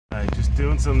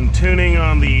Doing some tuning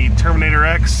on the Terminator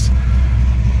X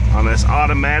on this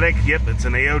automatic. Yep, it's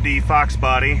an AOD Fox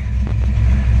body.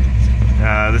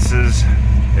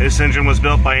 This engine was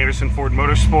built by Anderson Ford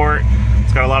Motorsport.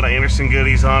 It's got a lot of Anderson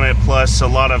goodies on it, plus a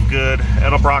lot of good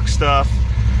Edelbrock stuff.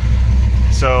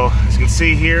 So as you can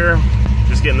see here,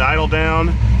 just getting the idle down.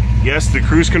 Yes, the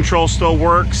cruise control still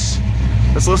works.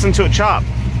 Let's listen to it chop.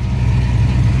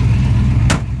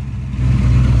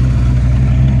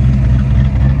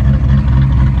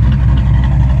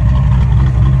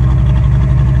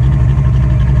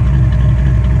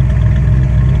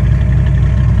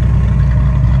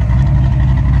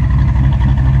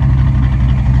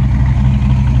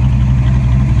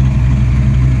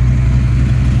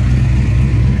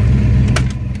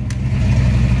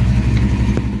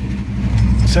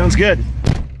 Sounds good.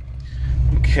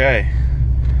 Okay,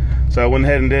 so I went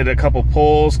ahead and did a couple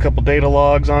pulls, couple data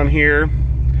logs on here.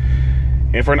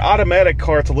 And for an automatic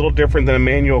car, it's a little different than a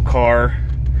manual car.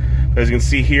 As you can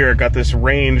see here, I got this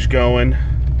range going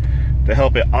to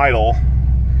help it idle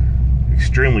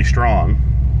extremely strong.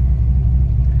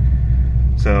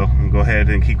 So I'm gonna go ahead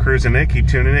and keep cruising it, keep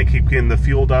tuning it, keep getting the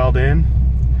fuel dialed in.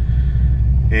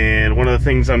 And one of the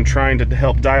things I'm trying to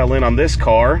help dial in on this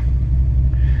car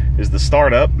is the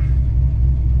startup.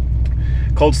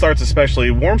 Cold starts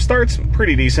especially. Warm starts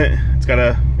pretty decent. It's got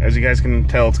a, as you guys can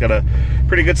tell, it's got a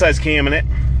pretty good sized cam in it.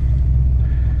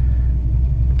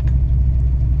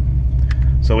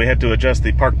 So we had to adjust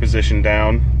the park position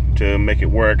down to make it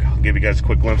work. I'll give you guys a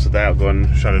quick glimpse of that. I'll go ahead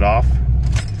and shut it off.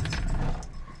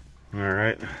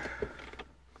 Alright.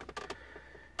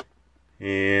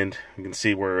 And you can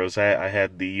see where it was at. I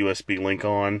had the USB link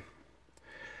on.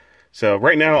 So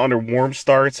right now under warm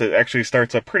starts, it actually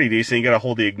starts up pretty decent. You gotta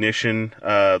hold the ignition,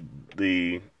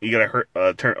 you gotta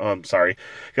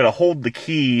hold the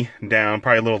key down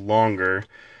probably a little longer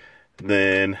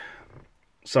than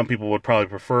some people would probably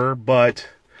prefer, but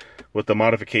with the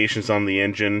modifications on the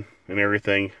engine and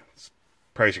everything, it's a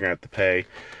price you're gonna have to pay.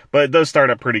 But it does start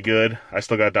up pretty good. I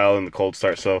still gotta dial in the cold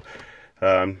start. So,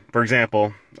 for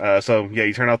example, so yeah,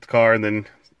 you turn off the car and then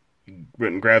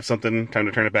went and grabbed something, time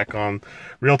to turn it back on.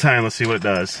 Real time, let's see what it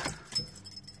does.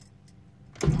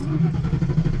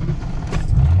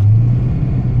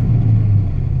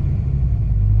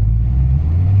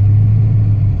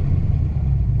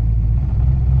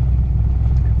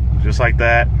 Just like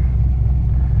that,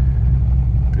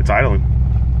 it's idling.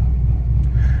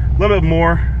 A little bit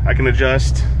more I can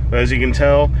adjust, but as you can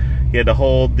tell, you had to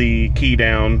hold the key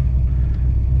down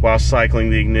while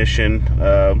cycling the ignition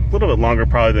a little bit longer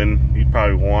probably than you'd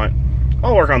probably want.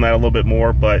 I'll work on that a little bit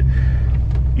more, but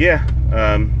yeah,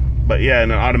 in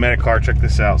an automatic car, check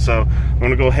this out. So I'm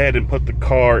gonna go ahead and put the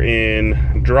car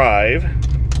in drive.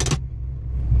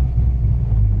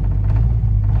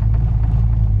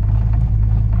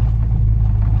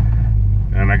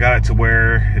 And I got it to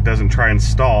where it doesn't try and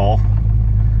stall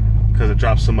because it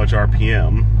drops so much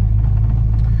RPM.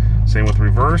 Same with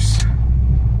reverse.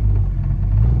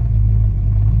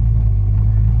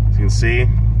 You can see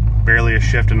barely a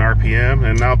shift in RPM,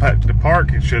 and now back to the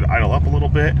park, it should idle up a little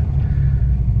bit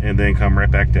and then come right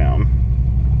back down.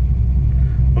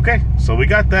 Okay, so we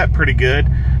got that pretty good.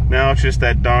 Now it's just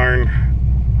that darn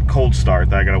cold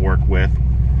start that I gotta work with.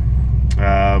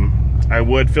 I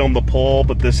would film the pull,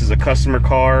 but this is a customer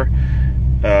car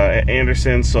at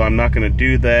Anderson, so I'm not gonna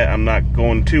do that. I'm not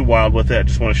going too wild with it. I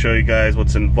just want to show you guys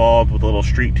what's involved with a little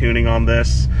street tuning on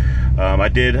this. I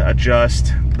did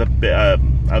adjust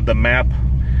the map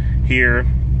here.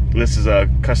 This is a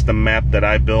custom map that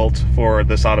I built for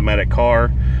this automatic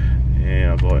car,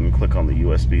 and I'll go ahead and click on the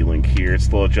USB link here. It's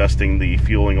still adjusting the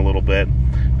fueling a little bit.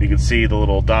 You can see the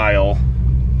little dial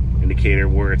indicator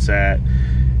where it's at,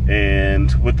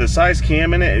 and with the size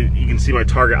cam in it, you can see my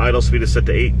target idle speed is set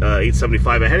to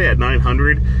 875. I had it at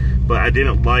 900, but I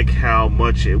didn't like how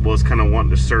much it was kind of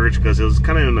wanting to surge because it was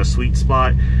kind of in a sweet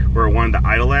spot where I wanted to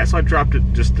idle at, so I dropped it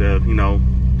just to,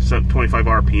 25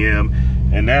 RPM,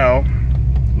 and now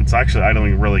it's actually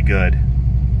idling really good.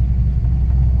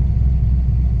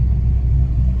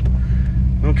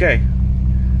 Okay,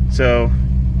 so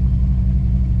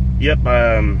yep,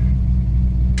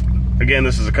 again,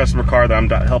 this is a customer car that I'm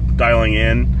dialing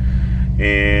in,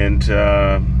 and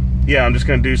yeah, I'm just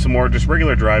gonna do some more just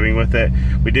regular driving with it.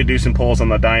 We did do some pulls on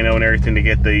the dyno and everything to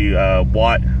get the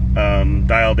watt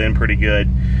dialed in pretty good.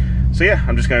 So yeah,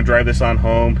 I'm just gonna drive this on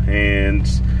home and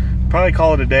probably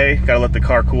call it a day. Gotta let the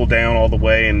car cool down all the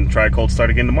way and try a cold start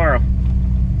again tomorrow.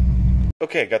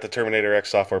 Okay, got the Terminator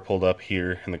X software pulled up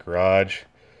here in the garage.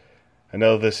 I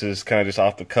know this is kind of just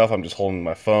off the cuff. I'm just holding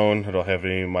my phone. I don't have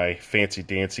any of my fancy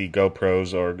dancy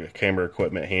GoPros or camera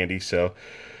equipment handy, so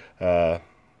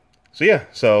So yeah,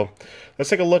 so let's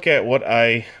take a look at what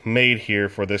I made here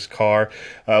for this car.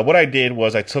 What I did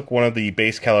was I took one of the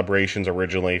base calibrations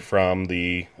originally from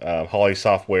the Holley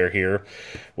software here,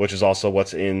 which is also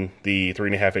what's in the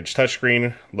 3.5-inch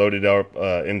touchscreen, loaded up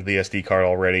into the SD card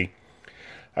already.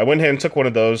 I went ahead and took one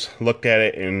of those, looked at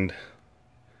it, and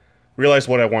realized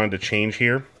what I wanted to change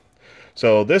here.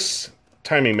 So this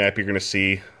timing map you're going to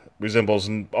see resembles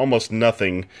almost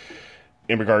nothing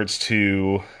in regards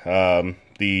to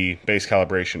the base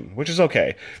calibration, which is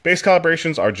okay. Base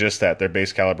calibrations are just that. They're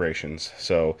base calibrations.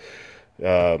 So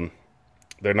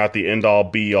they're not the end-all,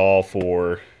 be-all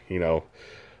for, you know,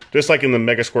 just like in the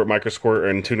Megasquirt, Microsquirt,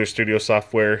 and Tuner Studio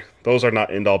software, those are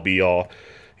not end-all, be-all.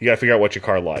 You got to figure out what your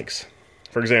car likes.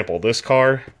 For example, this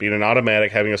car, being an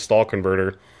automatic, having a stall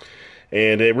converter,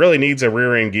 and it really needs a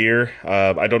rear-end gear.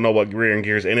 I don't know what rear-end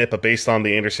gear is in it, but based on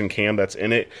the Anderson cam that's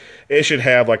in it, it should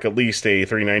have like at least a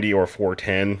 390 or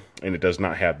 410, and it does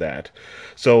not have that.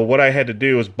 So what I had to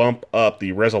do is bump up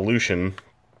the resolution.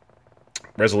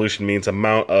 Resolution means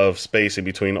amount of space in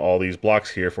between all these blocks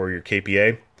here for your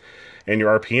KPA and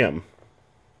your RPM.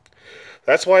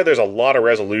 That's why there's a lot of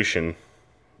resolution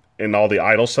in all the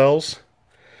idle cells.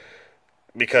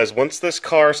 Because once this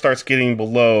car starts getting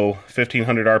below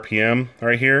 1500 RPM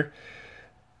right here,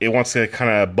 it wants to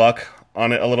kind of buck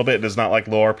on it a little bit. It does not like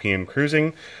low RPM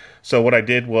cruising. So what I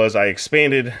did was I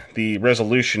expanded the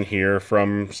resolution here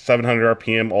from 700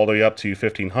 RPM all the way up to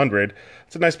 1500.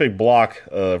 It's a nice big block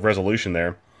of resolution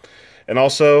there. And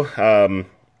also,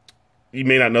 you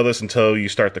may not know this until you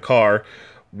start the car,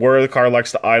 where the car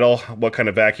likes to idle, what kind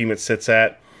of vacuum it sits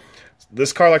at.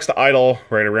 This car likes to idle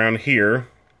right around here.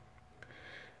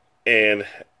 And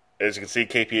as you can see,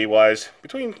 KPA-wise,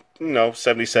 between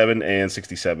 77 and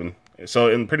 67.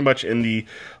 So pretty much in the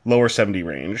lower 70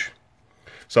 range.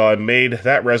 So I made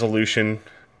that resolution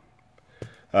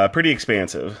pretty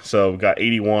expansive. So we've got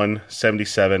 81,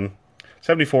 77,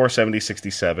 74, 70,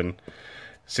 67,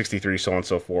 63, so on and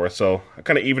so forth. So I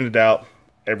kind of evened it out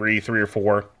every 3 or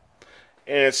 4.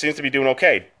 And it seems to be doing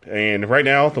okay. And right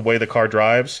now, the way the car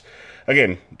drives,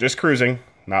 again, just cruising.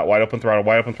 Not wide open throttle.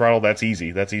 Wide open throttle, that's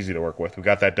easy. That's easy to work with. We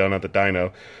got that done at the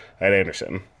dyno at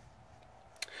Anderson.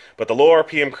 But the low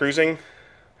RPM cruising,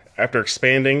 after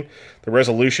expanding the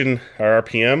resolution, our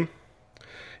RPM,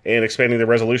 and expanding the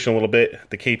resolution a little bit,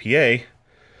 the KPA,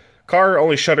 car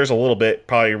only shudders a little bit,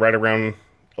 probably right around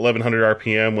 1100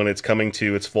 RPM when it's coming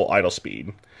to its full idle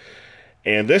speed.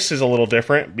 And this is a little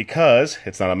different because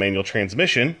it's not a manual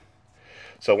transmission.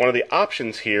 So one of the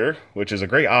options here, which is a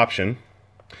great option,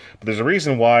 but there's a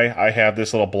reason why I have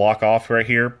this little block off right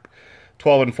here,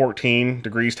 12 and 14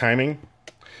 degrees timing,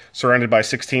 surrounded by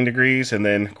 16 degrees, and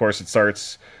then, of course, it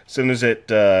starts, as soon as it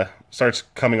starts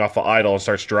coming off the idle and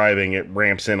starts driving, it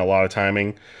ramps in a lot of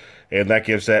timing, and that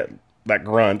gives that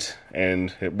grunt,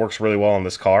 and it works really well on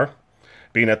this car.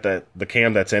 Being at the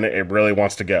cam that's in it, it really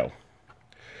wants to go.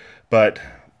 But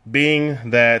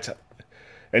being that,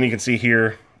 and you can see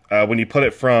here, when you put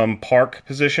it from park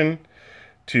position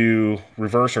to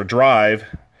reverse or drive,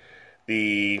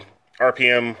 the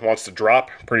RPM wants to drop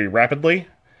pretty rapidly,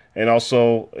 and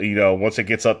also, once it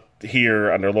gets up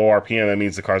here under low RPM, that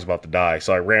means the car's about to die.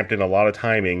 So I ramped in a lot of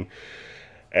timing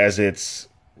as it's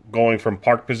going from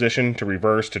park position to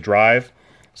reverse to drive,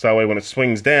 so that way when it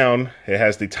swings down, it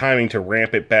has the timing to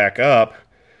ramp it back up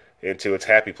into its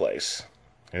happy place.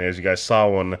 And as you guys saw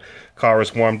when the car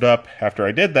was warmed up after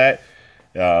I did that,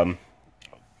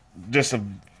 just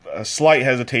a slight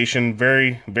hesitation,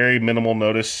 very, very minimal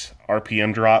notice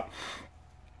RPM drop,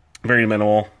 very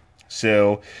minimal.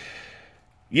 So,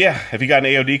 yeah, if you got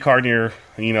an AOD card and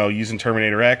you're, using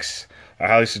Terminator X, I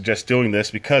highly suggest doing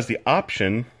this because the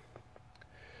option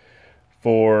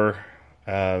for,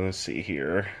 let's see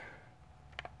here,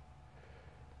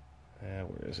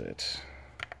 where is it?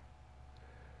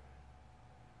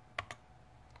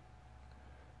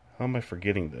 How am I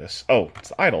forgetting this? Oh,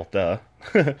 it's idle, duh.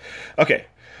 Okay.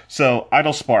 So,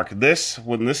 idle spark.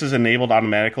 When this is enabled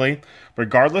automatically,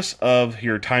 regardless of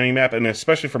your timing map, and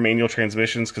especially for manual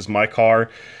transmissions, because my car,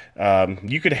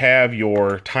 you could have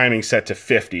your timing set to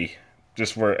 50,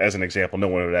 just as an example. No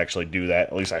one would actually do that.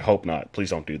 At least I hope not. Please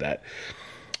don't do that.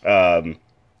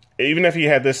 Even if you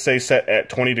had this, say, set at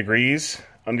 20 degrees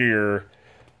under your,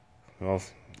 well,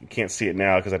 you can't see it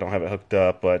now because I don't have it hooked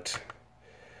up, but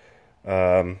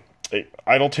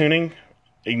idle tuning,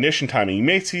 ignition timing, you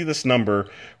may see this number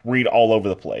read all over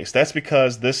the place. That's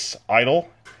because this idle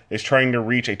is trying to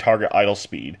reach a target idle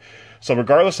speed. So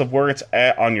regardless of where it's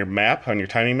at on your map, on your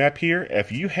timing map here,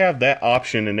 if you have that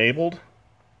option enabled,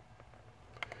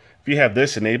 if you have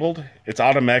this enabled, it's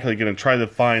automatically going to try to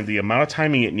find the amount of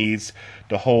timing it needs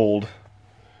to hold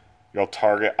your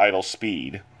target idle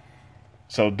speed.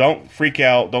 So don't freak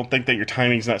out. Don't think that your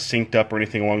timing's not synced up or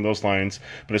anything along those lines.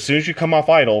 But as soon as you come off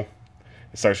idle,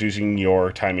 it starts using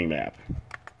your timing map.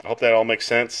 I hope that all makes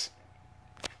sense.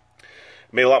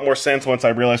 It made a lot more sense once I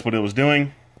realized what it was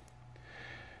doing.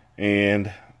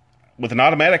 And with an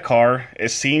automatic car, it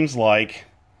seems like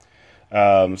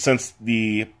since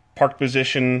the park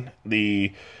position,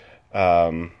 the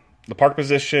park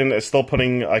position is still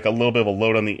putting like a little bit of a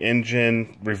load on the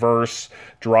engine, reverse,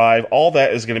 drive, all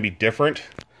that is going to be different.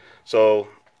 So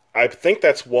I think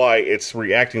that's why it's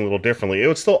reacting a little differently. It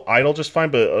would still idle just fine,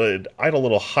 but it would idle a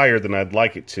little higher than I'd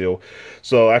like it to.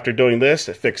 So after doing this,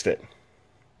 it fixed it.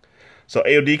 So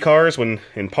AOD cars, when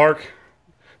in park,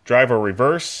 drive or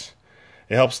reverse,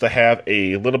 it helps to have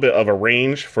a little bit of a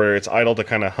range for its idle to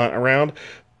kind of hunt around.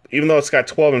 Even though it's got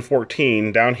 12 and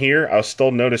 14, down here, I was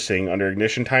still noticing under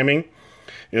ignition timing,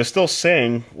 it was still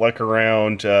saying like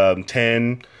around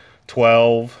 10,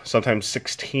 12, sometimes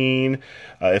 16,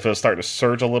 if it was starting to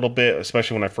surge a little bit,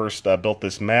 especially when I first built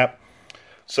this map.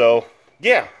 So,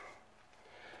 yeah.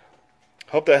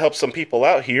 Hope that helps some people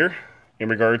out here in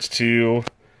regards to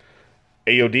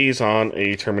AODs on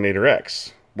a Terminator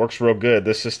X. Works real good.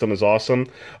 This system is awesome.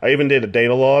 I even did a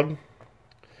data log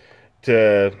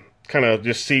to kind of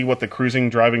just see what the cruising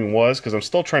driving was, because I'm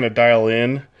still trying to dial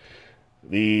in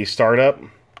the startup.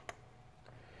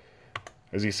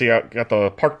 As you see, I got the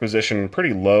park position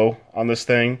pretty low on this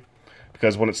thing,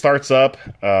 because when it starts up,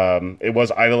 it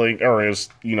was idling, or it was,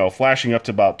 you know, flashing up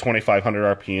to about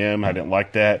 2,500 RPM. I didn't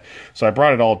like that, so I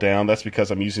brought it all down. That's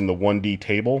because I'm using the 1D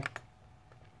table.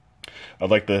 I'd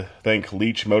like to thank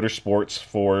Leech Motorsports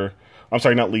for, I'm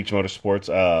sorry, not Leech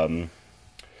Motorsports,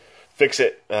 Fix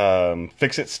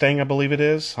It Stang, I believe it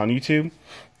is, on YouTube.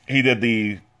 He did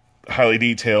the highly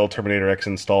detailed Terminator X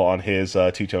install on his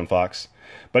two-tone Fox.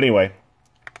 But anyway,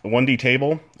 the 1D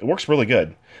table, it works really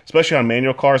good. Especially on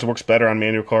manual cars. It works better on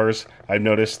manual cars, I've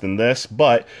noticed, than this.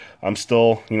 But I'm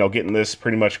still, you know, getting this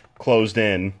pretty much closed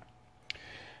in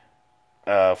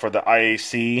for the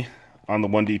IAC on the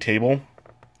 1D table.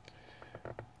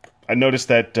 I noticed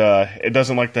that it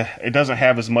doesn't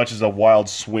have as much as a wild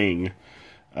swing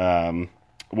when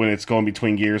it's going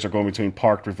between gears or going between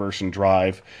park, reverse, and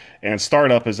drive. And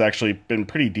startup has actually been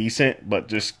pretty decent, but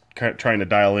just kind of trying to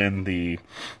dial in the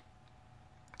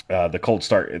cold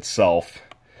start itself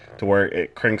to where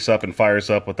it cranks up and fires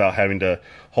up without having to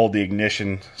hold the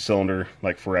ignition cylinder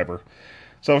like forever.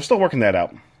 So I'm still working that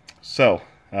out. So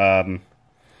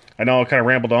I know I kind of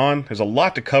rambled on. There's a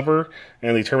lot to cover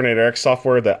in the Terminator X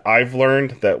software that I've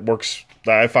learned that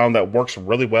I found that works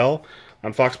really well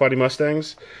on Fox Body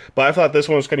Mustangs. But I thought this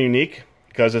one was kind of unique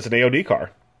because it's an AOD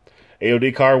car.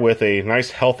 AOD car with a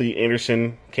nice, healthy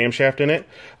Anderson camshaft in it.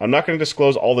 I'm not going to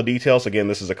disclose all the details. Again,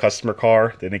 this is a customer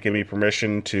car. They didn't give me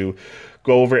permission to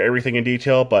go over everything in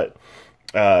detail, but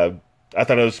I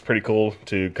thought it was pretty cool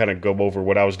to kind of go over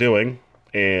what I was doing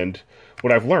and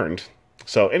what I've learned.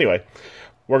 So anyway,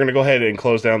 we're going to go ahead and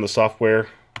close down the software.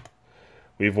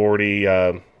 I've already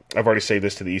saved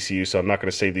this to the ECU, so I'm not going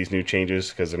to save these new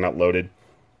changes because they're not loaded.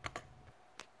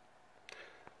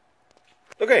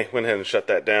 Okay, went ahead and shut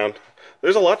that down.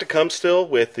 There's a lot to come still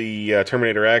with the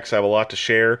Terminator X. I have a lot to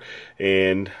share,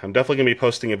 and I'm definitely going to be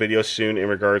posting a video soon in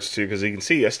regards to, because you can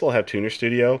see I still have Tuner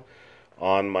Studio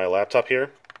on my laptop here.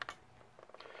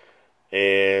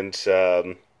 And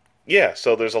yeah,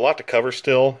 so there's a lot to cover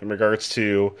still in regards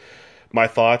to my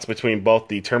thoughts between both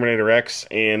the Terminator X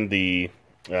and the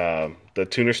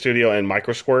Tuner Studio and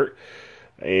MicroSquirt.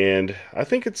 And I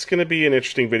think it's going to be an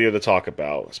interesting video to talk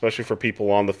about, especially for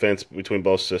people on the fence between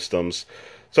both systems.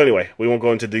 So anyway, we won't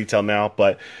go into detail now,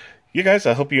 but you guys,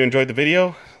 I hope you enjoyed the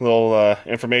video. A little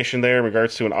information there in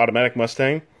regards to an automatic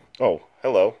Mustang. Oh,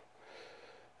 hello.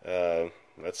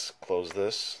 Let's close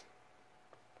this.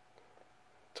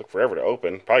 Took forever to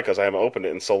open, probably because I haven't opened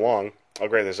it in so long. Oh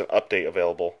great, there's an update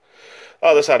available.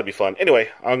 Oh, this ought to be fun. Anyway,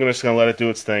 I'm just going to let it do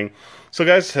its thing. So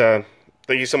guys, thank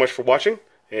you so much for watching,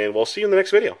 and we'll see you in the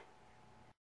next video.